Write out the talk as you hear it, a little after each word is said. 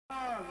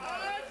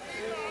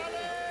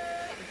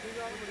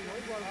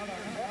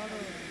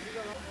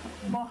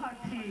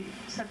बहुत ही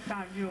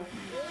सत्कारयोग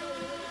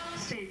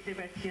स्टेज पे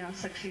बैठिया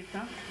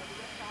शख्सियतां,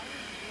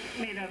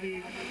 मेरा भी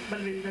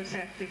बलविंदर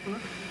सैफदीपुर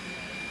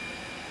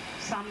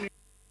सामने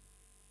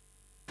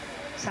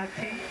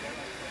साथी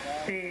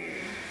ते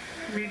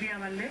मीडिया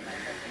वाले,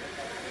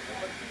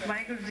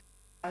 वाहिगुरू जी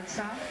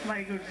खालसा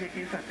वाहिगुरू जी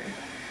की फतेह।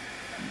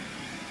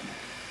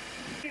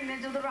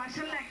 जो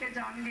राशन लैके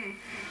जाएंगे,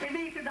 ये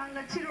एक डंग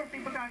अच्छी रोटी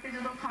पका के जो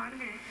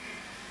खाएंगे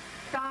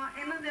तो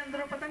इन्हों के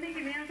अंदरों पता नहीं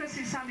कितनियां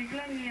कसीसा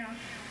निकलणगियां।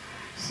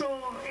 सो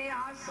ये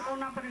आस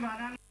उन्होंने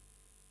परिवार,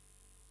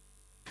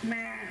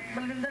 मैं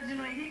बलविंदर जी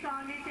को यही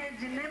कहूँगी कि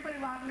जिन्ने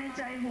परिवार ने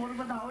चाहे होर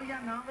वधाओ या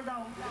ना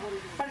वधाओ,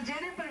 पर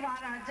जिहड़े परिवार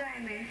अज आए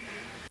ने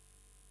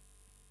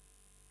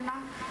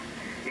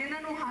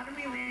इन्हों हर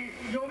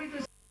महीने जो भी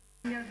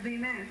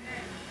दिन है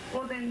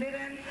वो देंदे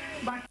रहन।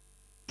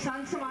 बाकी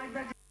संत समाज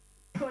का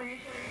होए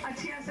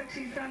अच्छिया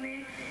शख्सियतां ने,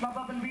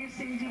 बाबा बलबीर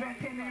सिंह जी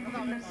बैठे ने,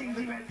 बजिंदर सिंह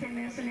जी बैठे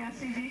ने,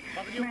 सन्यासी जी,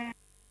 मैं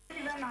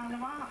नाम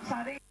लवां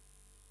सारे,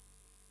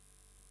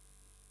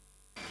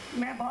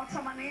 मैं बहुत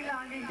समा नहीं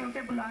लाँगी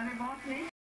क्योंकि बुलारे बहुत ने।